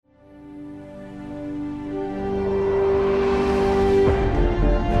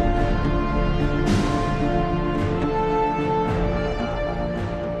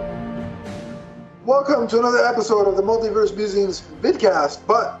welcome to another episode of the Multiverse Musings vidcast.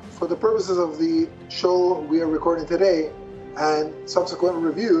 But for the purposes of the show we are recording today and subsequent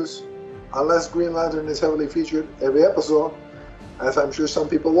reviews, unless Green Lantern is heavily featured every episode, as I'm sure some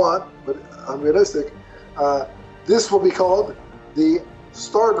people want, but unrealistic, this will be called the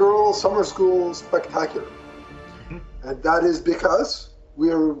Stargirl Summer School Spectacular. And that is because we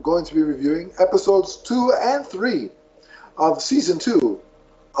are going to be reviewing episodes 2 and 3 of Season 2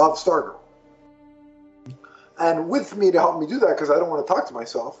 of Stargirl. And with me to help me do that, because I don't want to talk to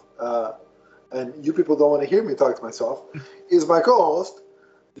myself, and you people don't want to hear me talk to myself, is my co-host,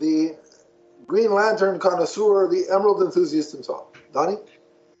 the Green Lantern connoisseur, the Emerald enthusiast himself. Donnie?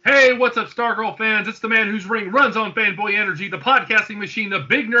 Hey, what's up, Stargirl fans? It's the man whose ring runs on fanboy energy, the podcasting machine, the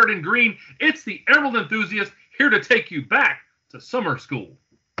big nerd in green. It's the Emerald enthusiast, here to take you back to summer school.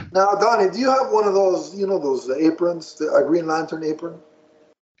 Now, Donnie, do you have one of those, those aprons, a Green Lantern apron?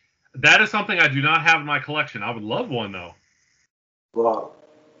 That is something I do not have in my collection. I would love one, though. Well,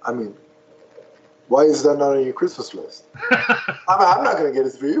 I mean, why is that not on your Christmas list? I'm not going to get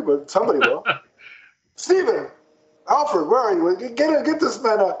it for you, but somebody will. Steven, Alfred, where are you? Get this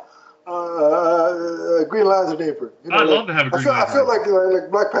man a Green Lantern apron. I'd love to have a Green Lantern. I feel like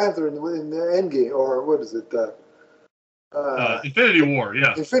Black Panther in the Endgame, or what is it? Infinity War,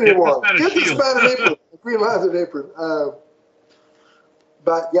 yeah. Infinity War. Get this man an apron, a Green Lantern apron.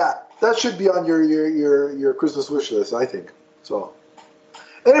 But yeah, that should be on your Christmas wish list, I think. So,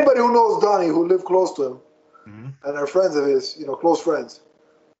 anybody who knows Donnie, who live close to him, and are friends of his, close friends,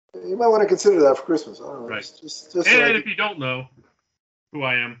 you might want to consider that for Christmas. I don't know. Right. Just and if you don't know who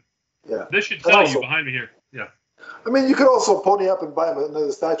I am, yeah, this should tell you behind me here. Yeah. I mean, you could also pony up and buy him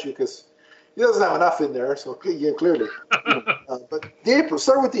another statue because he doesn't have enough in there. So yeah, clearly, but the apron.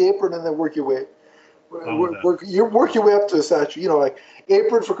 Start with the apron and then work your way. Work your way up to a statue. Like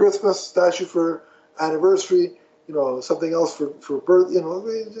apron for Christmas, statue for anniversary. Something else for birth.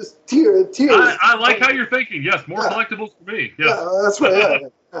 Just tiers. I like how you're thinking. Yes, more collectibles for me. Yes. Yeah, that's right.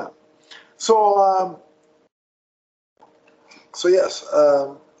 Yeah. So yes,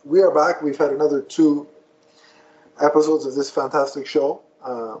 we are back. We've had another 2 episodes of this fantastic show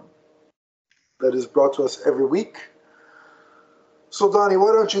that is brought to us every week. So, Donnie,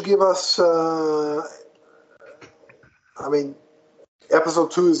 why don't you give us...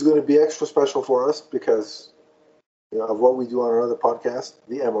 episode 2 is going to be extra special for us because of what we do on our other podcast,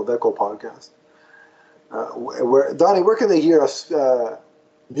 the Emerald Echo podcast. Donnie, where can they hear us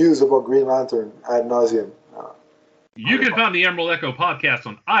muse about Green Lantern ad nauseum? You can find the Emerald Echo podcast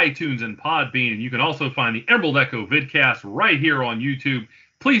on iTunes and Podbean, and you can also find the Emerald Echo vidcast right here on YouTube.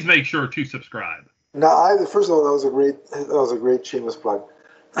 Please make sure to subscribe. Now, first of all, that was a great shameless plug.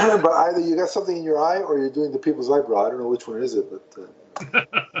 But either you got something in your eye or you're doing the people's eyebrow. I don't know which one is it,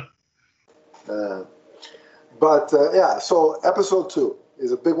 but yeah. So episode 2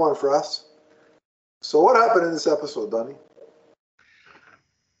 is a big one for us. So what happened in this episode, Donnie?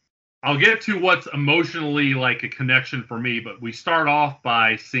 I'll get to what's emotionally like a connection for me, but we start off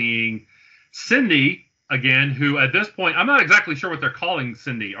by seeing Cindy again, who at this point, I'm not exactly sure what they're calling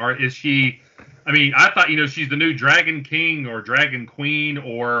Cindy. Or is she, I thought, she's the new Dragon King or Dragon Queen,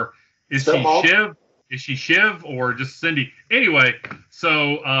 or is she Shiv? Is she Shiv or just Cindy? Anyway,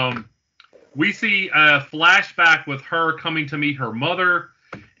 so we see a flashback with her coming to meet her mother,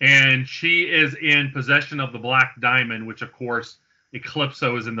 and she is in possession of the Black Diamond, which, of course,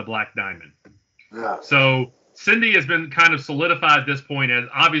 Eclipso is in the Black Diamond. Yeah. So Cindy has been kind of solidified at this point as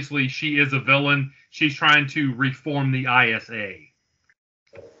obviously she is a villain. She's trying to reform the ISA.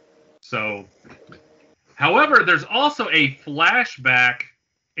 So, however, there's also a flashback,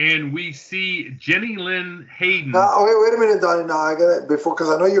 and we see Jenny Lynn Hayden. Now, wait a minute, Donnie. Now I got it because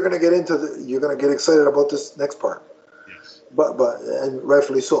I know you're going to get you're going to get excited about this next part. Yes. But and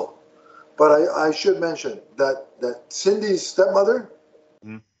rightfully so. But I should mention that Cindy's stepmother.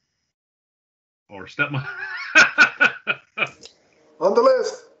 Or stepmother. On the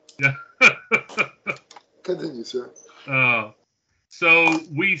list. Yeah. Continue, sir. So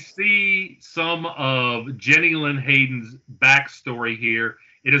we see some of Jenny Lynn Hayden's backstory here.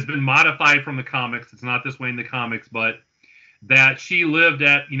 It has been modified from the comics. It's not this way in the comics, but that she lived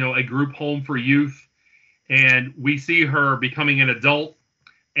at, a group home for youth, and we see her becoming an adult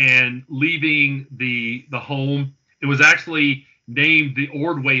and leaving the home. It was actually named the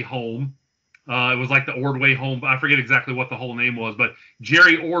Ordway home. It was like the Ordway home. I forget exactly what the whole name was, but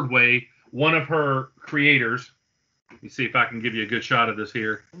Jerry Ordway, one of her creators. Let me see if I can give you a good shot of this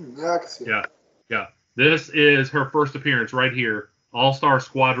here. Yeah, I can see. Yeah. This is her first appearance right here. All-Star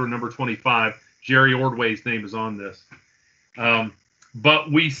Squadron number 25. Jerry Ordway's name is on this.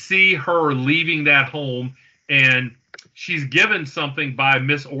 But we see her leaving that home, and she's given something by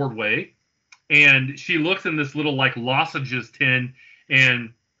Miss Ordway, and she looks in this little like lozenges tin,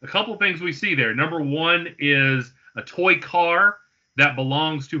 and a couple things we see there. Number one is a toy car that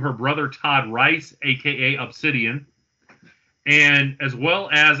belongs to her brother Todd Rice, aka Obsidian, and as well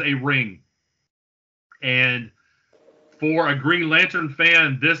as a ring. And for a Green Lantern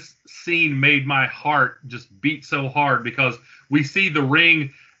fan, this scene made my heart just beat so hard because we see the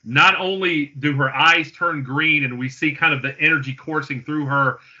ring. Not only do her eyes turn green and we see kind of the energy coursing through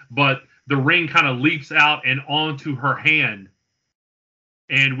her, but the ring kind of leaps out and onto her hand.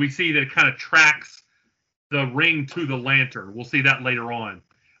 And we see that it kind of tracks the ring to the lantern. We'll see that later on.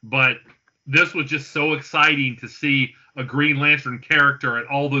 But this was just so exciting to see a Green Lantern character and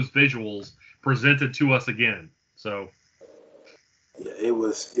all those visuals presented to us again. So yeah, it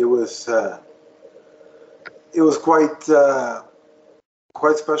was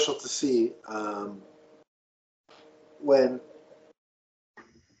quite special to see when,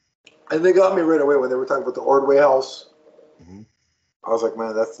 and they got me right away when they were talking about the Ordway house. Mm-hmm. I was like,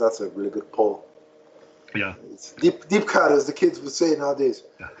 man, that's a really good pull. Yeah, it's deep cut, as the kids would say nowadays.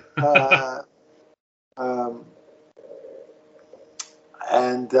 Yeah.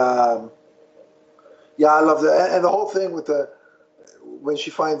 Yeah, I love that, and the whole thing with when she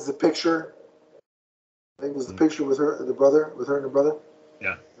finds the picture. I think it was the picture with her and the brother.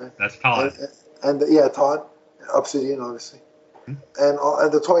 Yeah, that's Todd. And Todd, Obsidian, obviously, and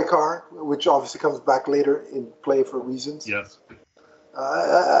the toy car, which obviously comes back later in play for reasons. Yes.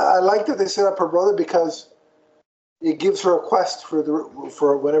 I like that they set up her brother because it gives her a quest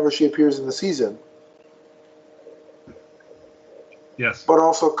for whenever she appears in the season. Yes. But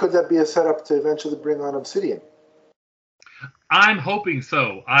also, could that be a setup to eventually bring on Obsidian? I'm hoping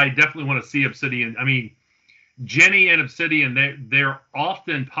so. I definitely want to see Obsidian. I mean, Jenny and Obsidian, they're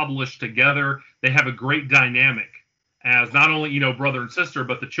often published together. They have a great dynamic as not only, brother and sister,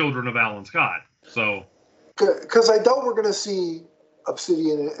 but the children of Alan Scott. So, because I doubt we're going to see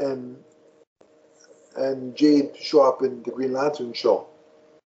Obsidian and Jade show up in the Green Lantern show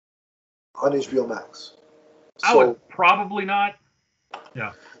on HBO Max. So, I would probably not.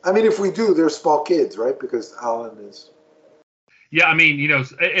 Yeah. I mean, if we do, they're small kids, right? Because Alan is. Yeah, I mean,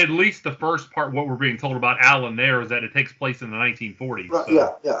 at least the first part, what we're being told about Alan there is that it takes place in the 1940s. Right,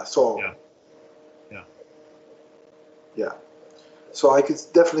 so. Yeah. So. Yeah. Yeah. So I could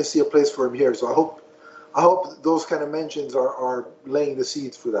definitely see a place for him here. So I hope those kind of mentions are laying the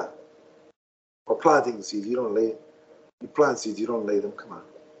seeds for that, or planting the seeds. You plant seeds. You don't lay them. Come on.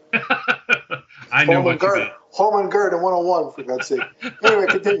 I know what you meant. Home and Garden 101, for God's sake. Anyway,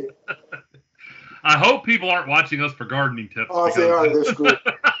 continue. I hope people aren't watching us for gardening tips. Oh, if they are, they're screwed.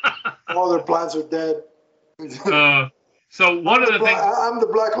 All their plants are dead. So one of the things I'm the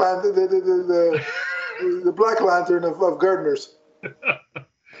Black Lantern, the Black Lantern of gardeners.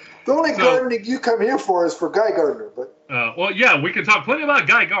 The only gardening you come here for is for Guy Gardner, but. Well, yeah, we can talk plenty about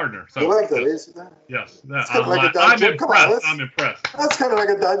Guy Gardner. So, you like that, isn't that? Yes, I'm impressed. I'm impressed. That's kind of like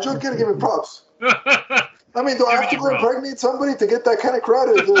a dad joke. Gotta give me props. I mean, do I have to go impregnate somebody to get that kind of crowd?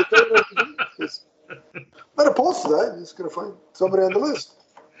 Not opposed to that. You're just gonna find somebody on the list.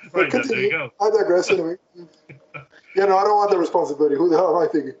 Right, continue. there you go. I digress anyway. I don't want the responsibility. Who the hell am I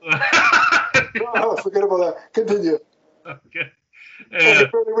thinking? Forget about that. Continue. Okay. I can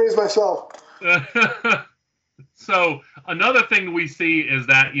barely raise myself. So another thing we see is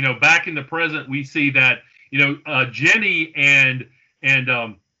that back in the present we see that Jenny and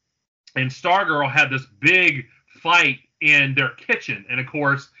Stargirl had this big fight in their kitchen, and of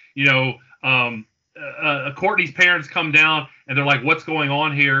course Courtney's parents come down and they're like, "What's going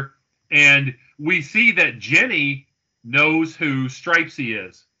on here?" And we see that Jenny knows who Stripesy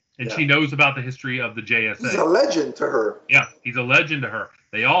is. And she knows about the history of the JSA. He's a legend to her. Yeah, he's a legend to her.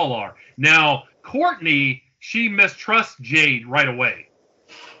 They all are. Now, Courtney, she mistrusts Jade right away.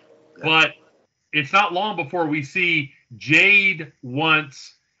 Yeah. But it's not long before we see Jade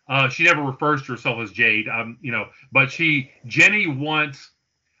wants, she never refers to herself as Jade, but Jenny wants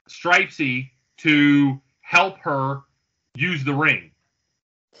Stripesy to help her use the ring.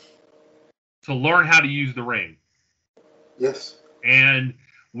 To learn how to use the ring. Yes. And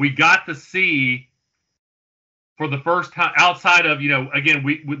we got to see for the first time outside of, again,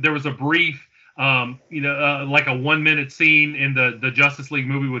 there was a brief, like a 1 minute scene in the Justice League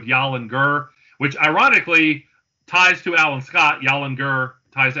movie with Yal Gur, which ironically ties to Alan Scott. Yal Gur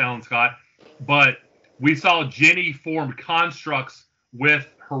ties to Alan Scott. But we saw Jenny form constructs with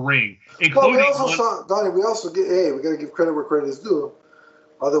her ring, including. Well, we also saw, Donnie, we got to give credit where credit is due.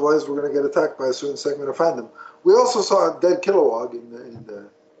 Otherwise, we're going to get attacked by a certain segment of fandom. We also saw a dead Kilowog in the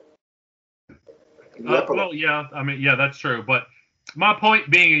epilogue. Well, yeah, I mean, yeah, that's true. But my point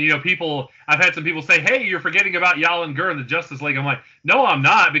being, I've had some people say, "Hey, you're forgetting about Yalen Gur in the Justice League." I'm like, no, I'm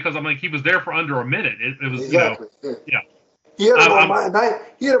not, because I'm like, he was there for under a minute. It was, exactly. Yeah. He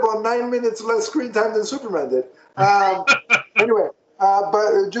had about 9 minutes less screen time than Superman did. Anyway,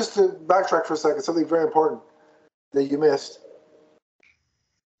 but just to backtrack for a second, something very important that you missed.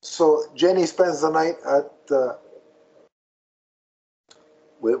 So Jenny spends the night at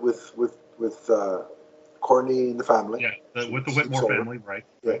with Courtney and the family. Yeah, with the Whitmore family, right?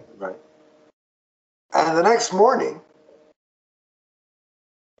 Yeah, right. And the next morning,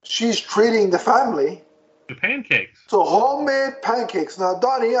 she's treating the family to pancakes. So homemade pancakes. Now,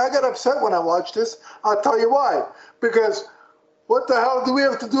 Donnie, I got upset when I watched this. I'll tell you why. Because what the hell do we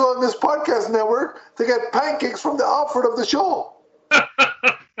have to do on this podcast network to get pancakes from the Alfred of the show?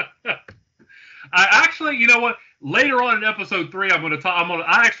 I actually, you know what? Later on in episode 3,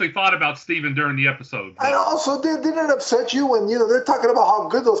 I actually thought about Steven during the episode. And also, didn't it upset you when they're talking about how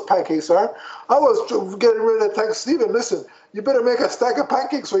good those pancakes are? I was getting ready to text Steven, listen, you better make a stack of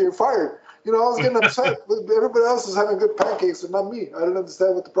pancakes or you're fired. I was getting upset. Everybody else is having good pancakes and not me. I don't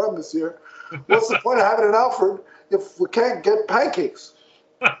understand what the problem is here. What's the point of having an Alfred if we can't get pancakes?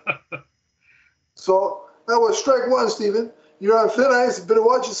 So that was strike one, Steven. You're on thin ice. You better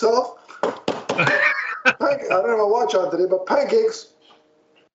watch yourself. I don't have a watch on today, but pancakes.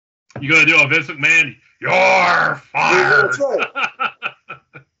 You gonna do a Vince McMahon? You're fired. That's right.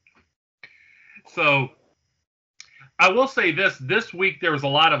 So I will say this week there was a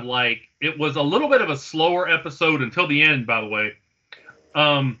lot of it was a little bit of a slower episode until the end, by the way.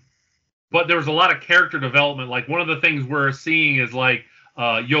 But there was a lot of character development. Like, one of the things we're seeing is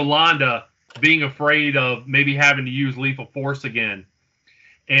Yolanda being afraid of maybe having to use lethal force again.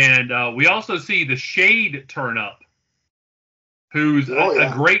 And we also see the Shade turn up, who's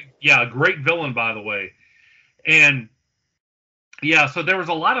a great villain, by the way. And yeah, so there was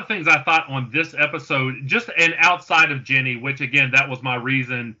a lot of things I thought on this episode, and outside of Jenny, which again, that was my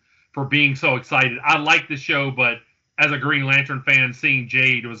reason for being so excited. I like the show, but as a Green Lantern fan, seeing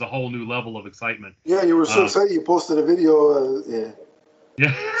Jade was a whole new level of excitement. Yeah, you were so excited. You posted a video,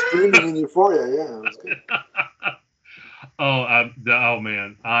 screaming in euphoria. Yeah, it was good. Oh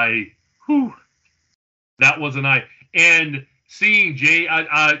man, that was a night. And seeing Jade,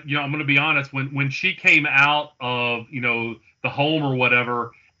 I'm going to be honest, when she came out of, the home or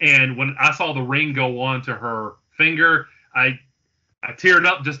whatever, and when I saw the ring go on to her finger, I teared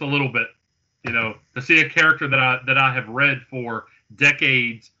up just a little bit, to see a character that I have read for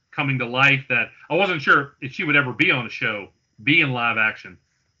decades coming to life, that I wasn't sure if she would ever be on a show, be in live action.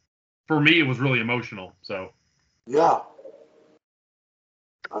 For me, it was really emotional. So yeah.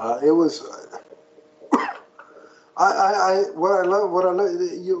 It was. What I love,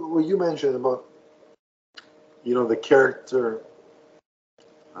 what you mentioned about, the character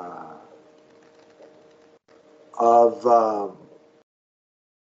of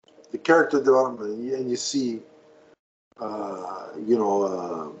the character development, and you see,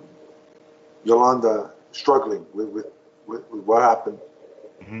 Yolanda struggling with what happened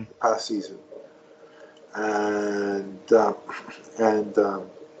the past season, and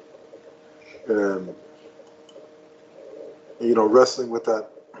wrestling with that,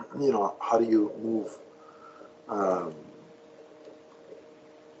 how do you move,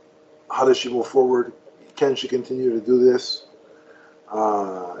 how does she move forward? Can she continue to do this? And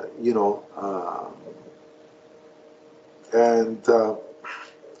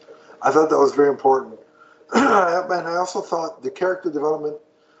I thought that was very important. And I also thought the character development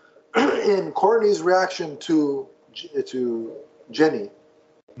in Courtney's reaction to Jenny,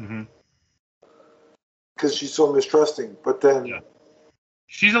 because she's so mistrusting, but then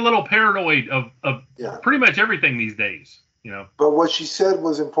she's a little paranoid of pretty much everything these days, But what she said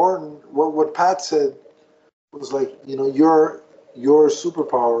was important. What Pat said was your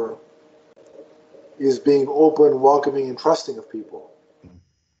superpower is being open, welcoming, and trusting of people.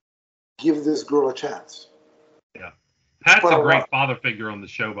 Give this girl a chance. Yeah, Pat's a great father figure on the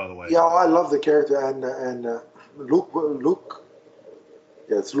show, by the way. Yeah, I love the character, and Luke.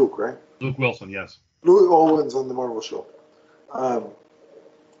 Yeah, it's Luke, right? Luke Wilson, yes. Luke Owens on the Marvel show.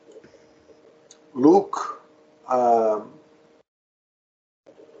 Luke.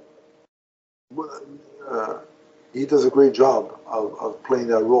 He does a great job of playing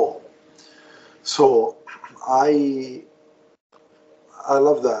that role. So I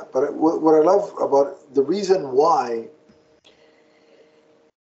love that. But what I love about the reason why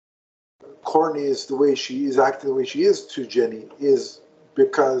Courtney is the way she is, acting the way she is to Jenny, is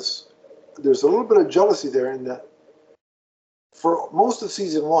because there's a little bit of jealousy there in that for most of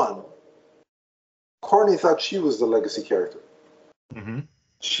season 1, Courtney thought she was the legacy character. Mm-hmm.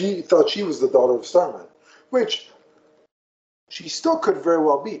 She thought she was the daughter of Starman, which she still could very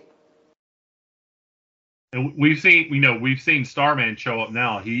well be. And we've seen Starman show up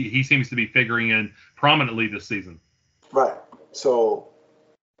now. He seems to be figuring in prominently this season. Right. So,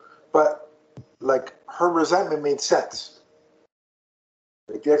 but like her resentment made sense.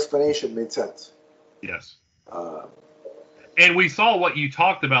 Like the explanation made sense. Yes. And we saw what you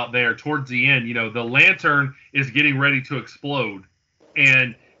talked about there towards the end. The lantern is getting ready to explode.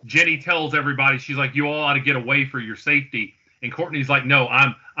 And Jenny tells everybody, she's like, you all ought to get away for your safety. And Courtney's like, no,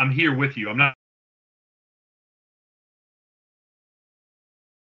 I'm here with you. I'm not.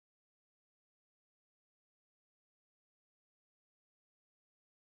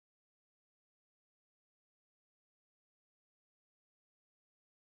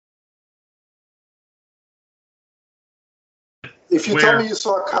 If you tell me you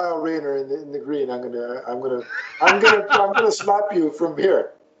saw Kyle Rayner in the green, I'm gonna slap you from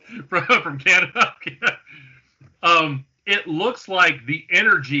here. From Canada. It looks like the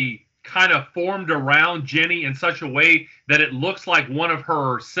energy kind of formed around Jenny in such a way that it looks like one of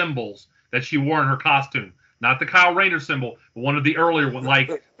her symbols that she wore in her costume. Not the Kyle Rayner symbol, but one of the earlier ones,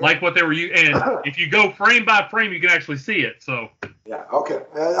 like what they were using. And if you go frame by frame, you can actually see it. So yeah, okay,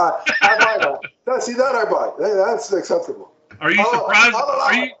 I buy that. See that I buy. That's acceptable. Are you surprised?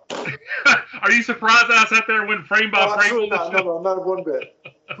 Are you surprised that I sat there and went frame by frame? No, not one bit.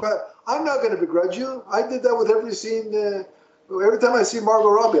 But I'm not going to begrudge you. I did that with every scene. Every time I see Margot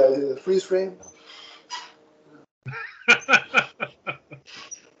Robbie, I did a freeze frame.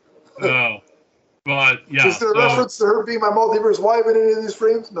 Oh, but yeah. Is there a reference to her being my multiverse wife in any of these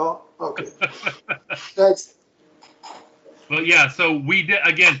frames? No. Okay. Next. But yeah, so we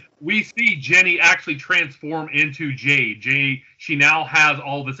see Jenny actually transform into Jade. She now has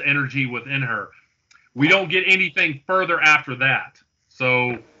all this energy within her. We don't get anything further after that.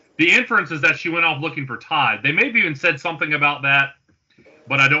 So the inference is that she went off looking for Todd. They may have even said something about that,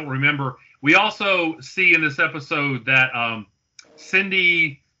 but I don't remember. We also see in this episode that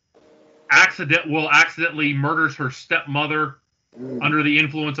Cindy accidentally murders her stepmother under the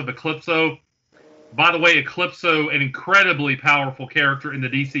influence of Eclipso. By the way, Eclipso, an incredibly powerful character in the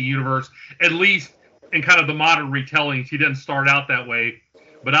DC universe, at least in kind of the modern retelling. She didn't start out that way.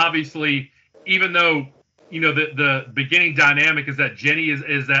 But obviously, even though, the beginning dynamic is that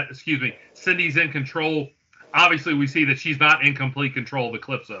Cindy's in control, obviously we see that she's not in complete control of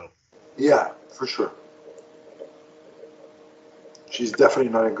Eclipso. Yeah, for sure. She's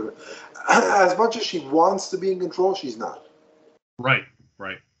definitely not in control. As much as she wants to be in control, she's not. Right.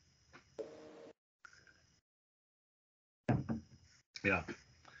 Yeah.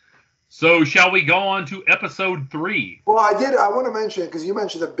 So shall we go on to episode 3? Well, I want to mention, because you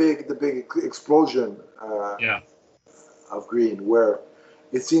mentioned the big explosion of green, where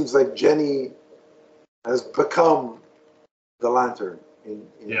it seems like Jenny has become the lantern in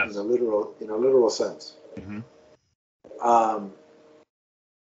a literal sense. Mm-hmm.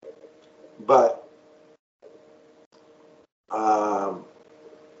 But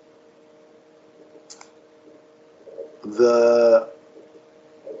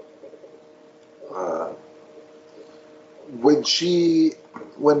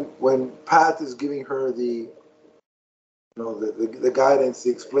when Pat is giving her the guidance, the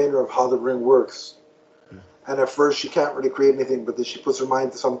explainer of how the ring works, and at first she can't really create anything, but then she puts her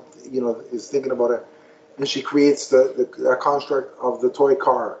mind to is thinking about it, and she creates the construct of the toy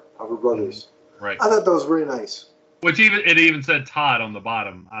car of her brothers. Right. I thought that was very nice. Which it even said Todd on the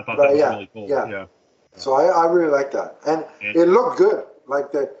bottom. I thought that was really cool. Yeah. So I really like that, and it looked good.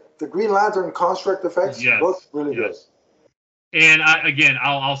 Like the Green Lantern construct effects looked really good. And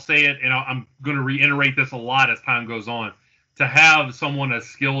I'll say it, and I'm going to reiterate this a lot as time goes on. To have someone as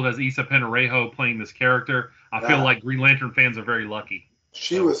skilled as Isa Penarejo playing this character, I feel like Green Lantern fans are very lucky.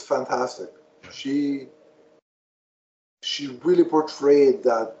 She was fantastic. She really portrayed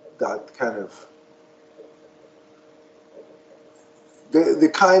that kind of the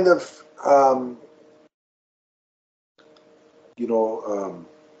kind of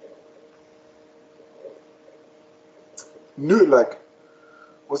new, like,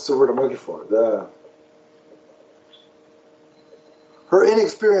 what's the word I'm looking for? Her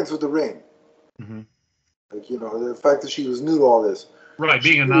inexperience with the ring. Mm-hmm. Like, the fact that she was new to all this. Right,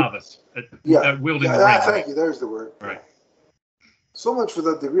 being a novice at wielding the ring. Thank you, there's the word. Right. So much for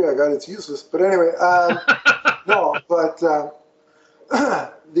that degree I got, it's useless. But anyway, no, but So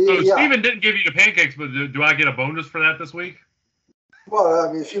Steven didn't give you the pancakes, but do I get a bonus for that this week? Well,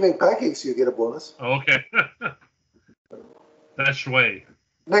 I mean, if you make pancakes, you get a bonus. Okay. That's Shui.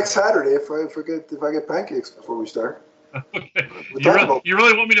 Next Saturday, if I get pancakes before we start. Okay. You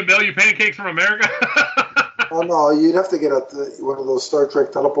really want me to mail you pancakes from America? Oh no, you'd have to get one of those Star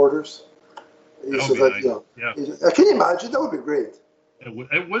Trek teleporters. So that nice. Can you imagine? That would be great.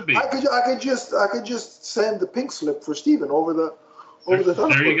 It would be. I could just send the pink slip for Steven over the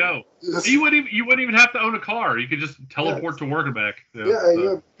teleporter. There you go. You wouldn't even have to own a car. You could just teleport to work and back.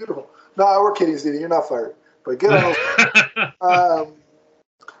 Yeah, beautiful. No, we're kidding, Steven. You're not fired. But get on those.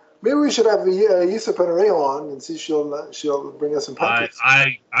 Maybe we should have Yisa Pereira on and see she'll bring us some pancakes.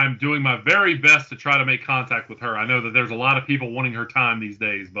 I'm doing my very best to try to make contact with her. I know that there's a lot of people wanting her time these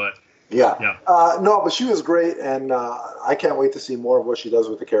days, but yeah. No, but she was great, and I can't wait to see more of what she does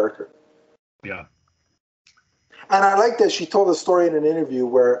with the character. Yeah. And I like that she told a story in an interview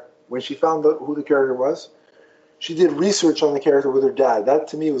where when she found out who the character was, she did research on the character with her dad. That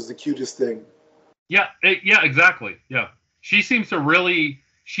to me was the cutest thing. Yeah, exactly. Yeah. She seems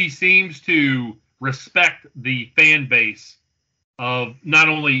to respect the fan base of not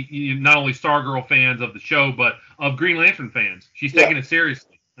only Stargirl fans of the show, but of Green Lantern fans. She's taking it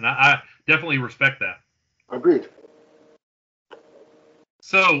seriously, and I definitely respect that. Agreed.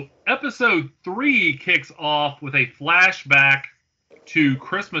 So, episode 3 kicks off with a flashback to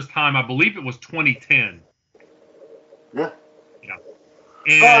Christmas time. I believe it was 2010. Yeah.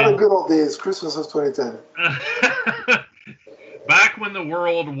 And, the good old days. Christmas of 2010. Back when the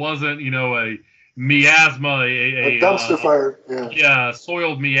world wasn't, a miasma, a dumpster fire. Yeah,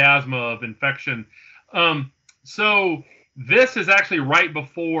 soiled miasma of infection. So this is actually right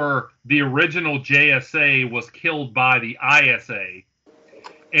before the original JSA was killed by the ISA.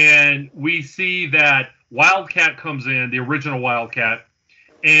 And we see that Wildcat comes in, the original Wildcat,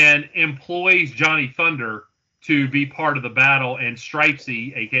 and employs Johnny Thunder to be part of the battle, and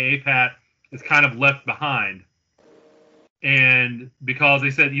Stripesy, a.k.a. Pat, is kind of left behind. And because they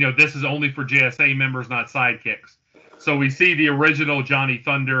said, this is only for JSA members, not sidekicks. So we see the original Johnny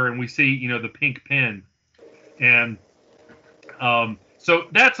Thunder, and we see, the pink pin. And so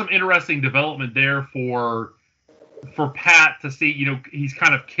that's some interesting development there for Pat to see, he's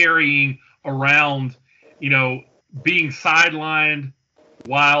kind of carrying around, being sidelined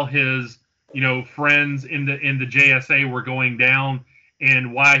while his, friends in the JSA were going down,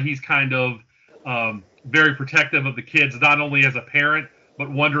 and why he's kind of very protective of the kids, not only as a parent, but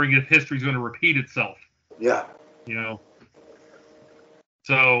wondering if history's going to repeat itself. Yeah.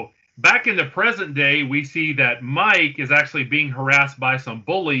 So back in the present day, we see that Mike is actually being harassed by some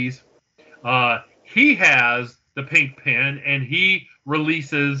bullies. He has the pink pin, and he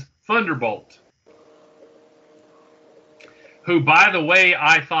releases Thunderbolt, who, by the way,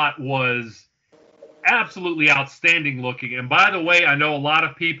 I thought was absolutely outstanding looking. And by the way, I know a lot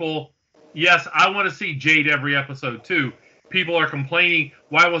of people, yes, I want to see Jade every episode too. People are complaining,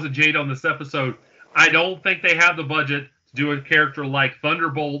 why wasn't Jade on this episode? I don't think they have the budget to do a character like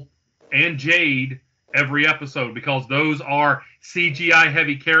Thunderbolt and Jade every episode, because those are CGI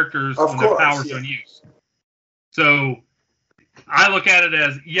heavy characters when their powers are in use. So I look at it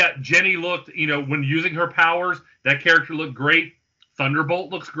as, Jenny looked, when using her powers, that character looked great.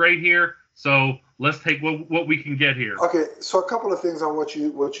 Thunderbolt looks great here. So let's take what we can get here. Okay, so a couple of things on what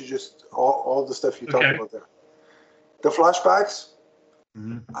you just, all the stuff you talked about there. The flashbacks,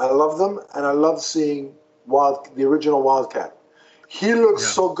 I love them, and I love seeing the original Wildcat. He looks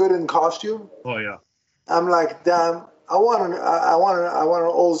so good in costume. Oh yeah. I'm like, damn, I want an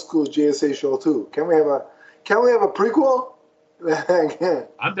old school JSA show too. Can we have a prequel?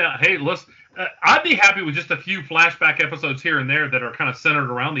 I'm down. Hey, listen, I'd be happy with just a few flashback episodes here and there that are kind of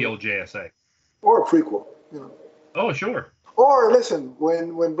centered around the old JSA. Or a prequel, Oh, sure. Or listen,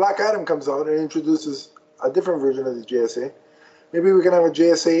 when Black Adam comes out and introduces a different version of the JSA, maybe we can have a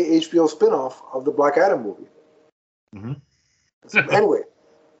JSA HBO spinoff of the Black Adam movie. Anyway,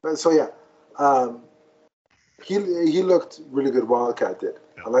 so he looked really good. Wildcat did.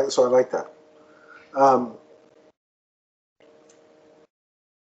 I like that.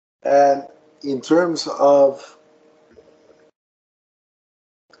 And in terms of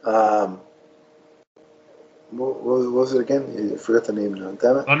what was it again? I forgot the name now.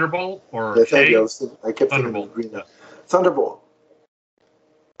 Damn it. Thunderbolt or Shade? I kept thinking of Green. Thunderbolt.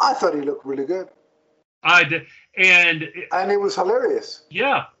 I thought he looked really good. I did, and it was hilarious.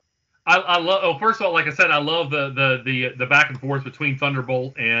 Yeah, I love. Oh, first of all, like I said, I love the back and forth between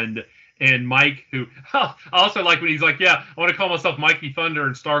Thunderbolt and Mike, who I also like when he's like, I want to call myself Mikey Thunder,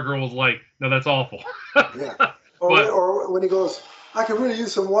 and Stargirl was like, no, that's awful. Yeah. Or when he goes, I can really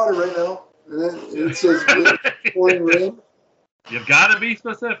use some water right now. And then it says pouring rain. You've got to be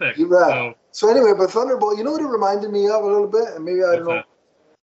specific. You're right. So anyway, but Thunderbolt, you know what it reminded me of a little bit? And maybe I don't know. That?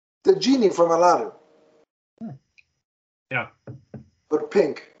 The genie from Aladdin. Yeah. But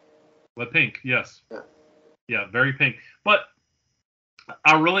pink. But pink, yes. Yeah. Yeah, very pink. But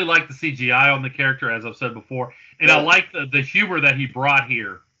I really like the CGI on the character, as I've said before. And I like the humor that he brought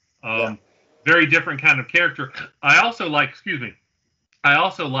here. Very different kind of character. I also like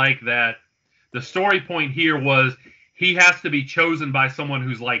that the story point here was he has to be chosen by someone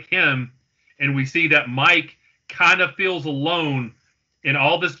who's like him. And we see that Mike kind of feels alone in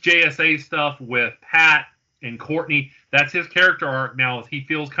all this JSA stuff with Pat and Courtney. That's his character arc now, is he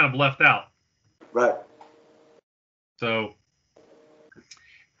feels kind of left out. Right. So,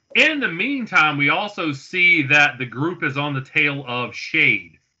 in the meantime, we also see that the group is on the tail of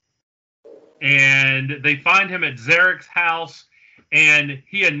Shade. And they find him at Zarek's house, and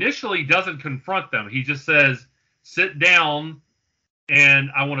he initially doesn't confront them. He just says, sit down,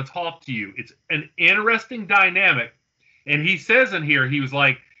 and I want to talk to you. It's an interesting dynamic. And he says in here, he was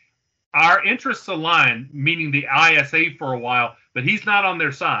like, our interests align, meaning the ISA for a while, but he's not on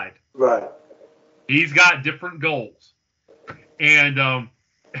their side. Right. He's got different goals. And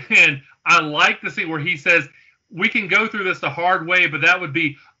I like to see where he says, we can go through this the hard way, but that would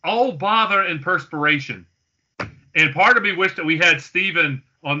be all bother and perspiration. And part of me wished that we had Steven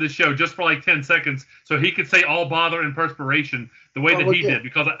on this show just for like 10 seconds so he could say all bother and perspiration the way that he did,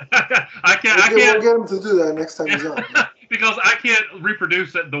 because I can't. We'll get him to do that next time he's on. Because I can't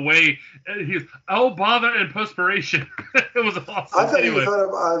reproduce it the way he's all bother and perspiration. It was awesome. I thought you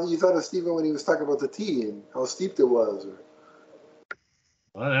thought of Steven when he was talking about the tea and how steeped it was.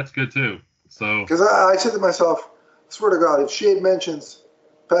 Well, that's good too. So because I said to myself, I swear to God, if Shade mentions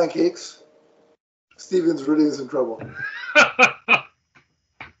pancakes, Steven's really is in trouble.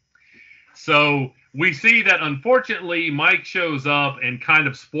 So we see that, unfortunately, Mike shows up and kind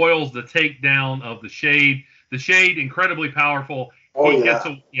of spoils the takedown of the Shade. The Shade, incredibly powerful. He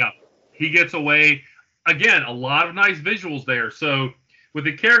gets away. Again, a lot of nice visuals there. So with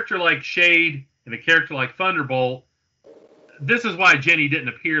a character like Shade and a character like Thunderbolt, this is why Jenny didn't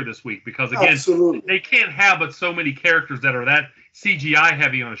appear this week. Because, again, they can't have but so many characters that are that CGI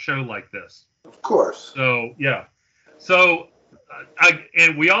heavy on a show like this. Of course. So, yeah. So,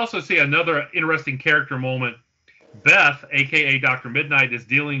 and we also see another interesting character moment. Beth, a.k.a. Dr. Midnight, is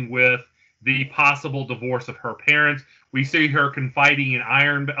dealing with the possible divorce of her parents. We see her confiding in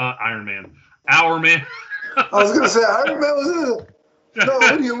Our Man. I was going to say, Iron Man was it? No,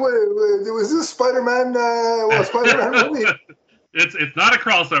 was this Spider-Man? Spider-Man movie? It's not a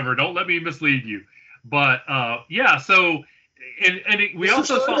crossover. Don't let me mislead you. But, yeah, so... we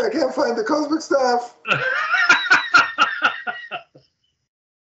also saw... I can't find the cosmic staff.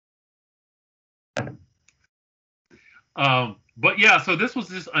 But yeah, so this was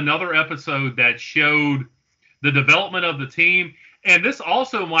just another episode that showed the development of the team. And this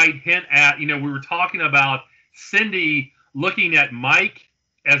also might hint at, we were talking about Cindy looking at Mike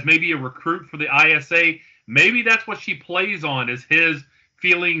as maybe a recruit for the ISA. Maybe that's what she plays on, is his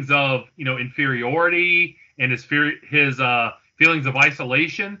feelings of, inferiority and his feelings of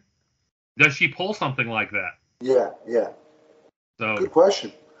isolation. Does she pull something like that? Yeah. So good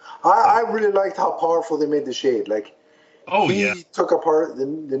question. I really liked how powerful they made the Shade. Like, he took apart the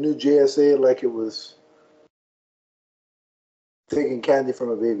new JSA like it was taking candy from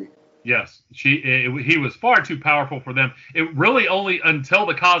a baby. Yes, he was far too powerful for them. It really only until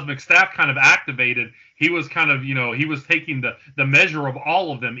the cosmic staff kind of activated, he was kind of, he was taking the measure of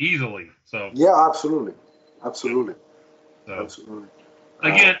all of them easily. So yeah, absolutely. So,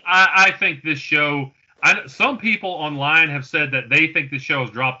 again, I think this show. Some people online have said that they think this show has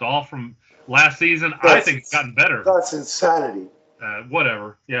dropped off from last season. I think it's gotten better. That's insanity.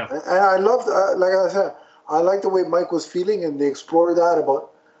 Whatever. Yeah. And I loved, like I said, I like the way Mike was feeling, and they explored that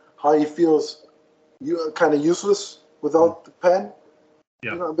about how he feels kind of useless without the pen.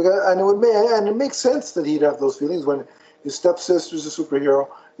 Yeah. It makes sense that he'd have those feelings when his stepsister's a superhero,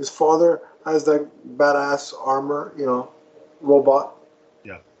 his father has that badass armor, robot.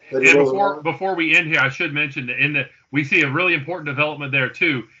 Yeah. And before we end here, I should mention that we see a really important development there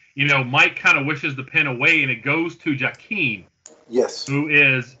too. Mike kind of wishes the pen away, and it goes to Jaquin. Yes. Who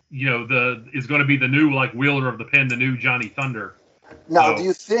is, is going to be the new wielder of the pen, the new Johnny Thunder. Now, do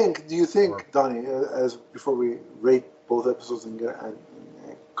you think, Donnie, as before we rate both episodes and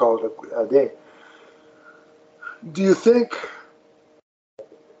call it a day, do you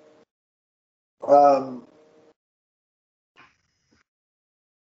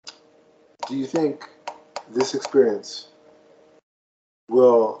think this experience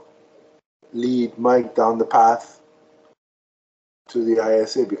will lead Mike down the path to the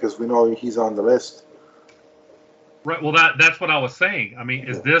ISA because we know he's on the list. Right. Well, that's what I was saying. I mean,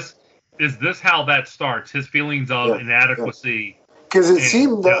 is this how that starts? His feelings of inadequacy. Because it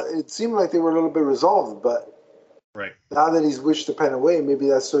seemed like they were a little bit resolved, but right now that he's wished the pen away, maybe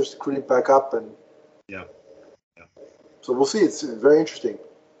that starts to creep back up, and so we'll see. It's very interesting.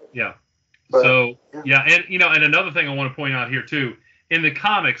 Yeah. But, so and and another thing I want to point out here too, in the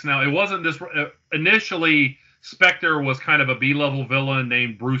comics, now it wasn't this initially. Spectre was kind of a B-level villain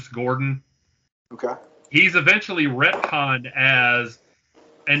named Bruce Gordon. Okay. He's eventually retconned as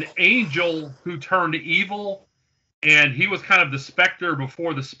an angel who turned evil, and he was kind of the Spectre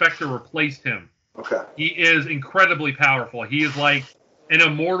before the Spectre replaced him. Okay. He is incredibly powerful. He is like an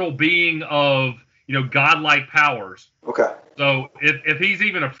immortal being of, godlike powers. Okay. So if he's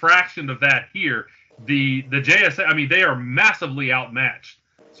even a fraction of that here, the JSA, I mean, they are massively outmatched.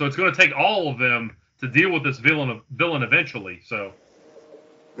 So it's going to take all of them to deal with this villain eventually. So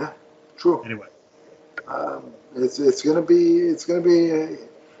yeah, true. Anyway, it's gonna be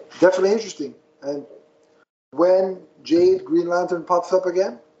definitely interesting. And when Jade Green Lantern pops up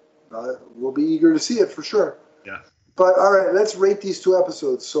again, we'll be eager to see it for sure. Yeah. But all right, let's rate these 2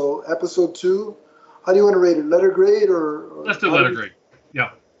 episodes. So episode 2, how do you want to rate it? Letter grade or let's do letter grade.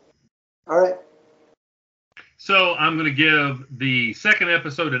 Yeah. All right. So I'm going to give the second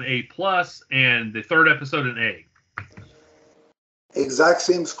episode an A+, and the third episode an A. Exact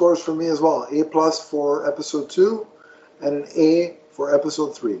same scores for me as well. A+ for episode 2, and an A for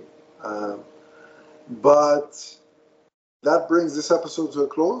episode 3. But that brings this episode to a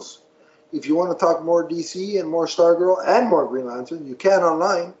close. If you want to talk more DC and more Stargirl and more Green Lantern, you can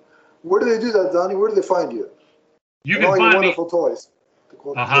online. Where do they do that, Donnie? Where do they find you? You can find me. Wonderful toys.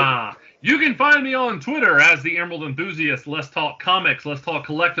 Aha! You can find me on Twitter as the Emerald Enthusiast. Let's talk comics. Let's talk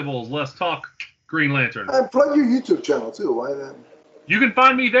collectibles. Let's talk Green Lantern. And plug your YouTube channel too. Why then? You can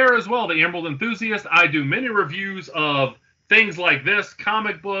find me there as well, the Emerald Enthusiast. I do many reviews of things like this: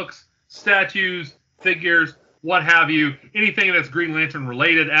 comic books, statues, figures, what have you. Anything that's Green Lantern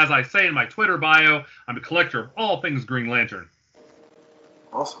related. As I say in my Twitter bio, I'm a collector of all things Green Lantern.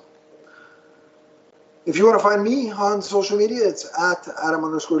 Awesome. If you want to find me on social media, it's at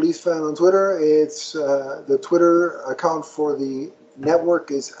Adam_LeafSfan on Twitter. It's the Twitter account for the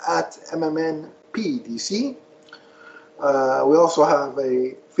network is at MMNPDC. We also have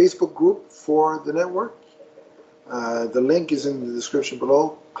a Facebook group for the network. The link is in the description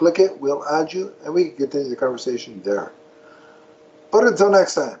below. Click it, we'll add you, and we can continue the conversation there. But until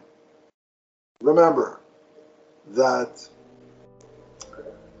next time, remember that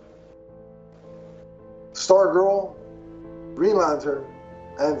Stargirl, Green Lantern,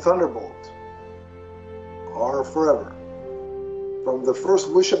 and Thunderbolt are forever. From the first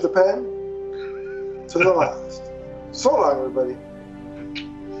wish of the pen to the last. So long, everybody.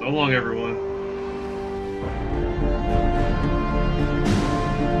 So long, everyone.